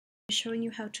Showing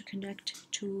you how to connect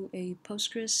to a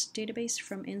Postgis database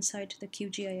from inside the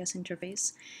QGIS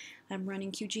interface. I'm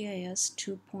running QGIS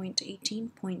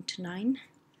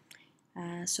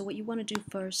 2.18.9. So what you want to do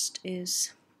first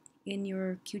is in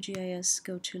your QGIS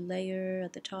go to layer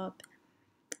at the top,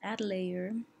 add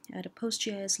layer, add a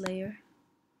PostGIS layer.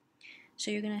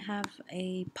 So you're going to have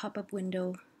a pop-up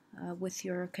window with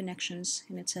your connections,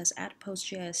 and it says add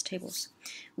PostGIS tables.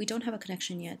 We don't have a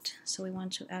connection yet, so we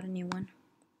want to add a new one.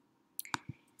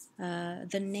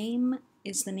 The name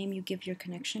is the name you give your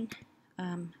connection.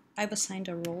 I've assigned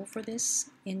a role for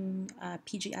this in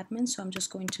PGAdmin, so I'm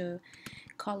just going to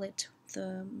call it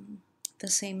the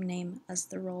same name as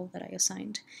the role that I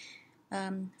assigned.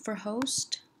 For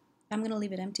host, I'm going to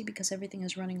leave it empty because everything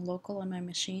is running local on my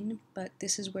machine, but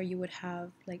this is where you would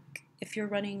have, like, if you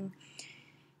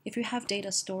have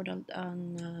data stored on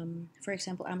for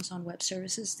example, Amazon Web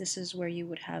Services, this is where you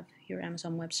would have your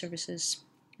Amazon Web Services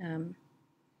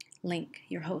link,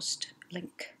 your host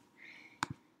link.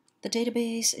 The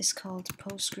database is called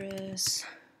Postgis.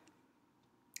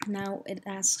 Now it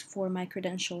asks for my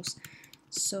credentials.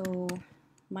 So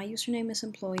my username is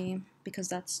employee because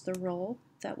that's the role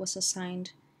that was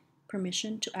assigned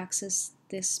permission to access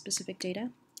this specific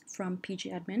data from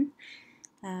PGAdmin.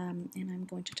 And I'm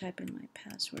going to type in my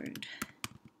password.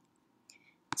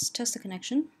 Let's test the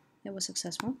connection. It was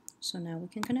successful. So now we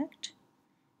can connect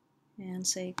and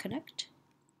say connect.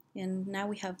 And now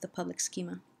we have the public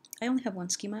schema. I only have one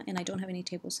schema and I don't have any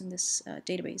tables in this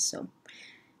database, so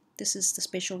this is the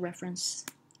spatial reference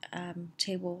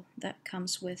table that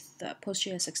comes with the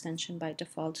Postgis extension by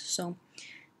default. So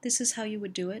this is how you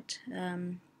would do it,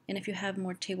 and if you have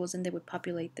more tables, then they would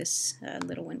populate this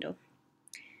little window.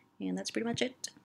 And that's pretty much it.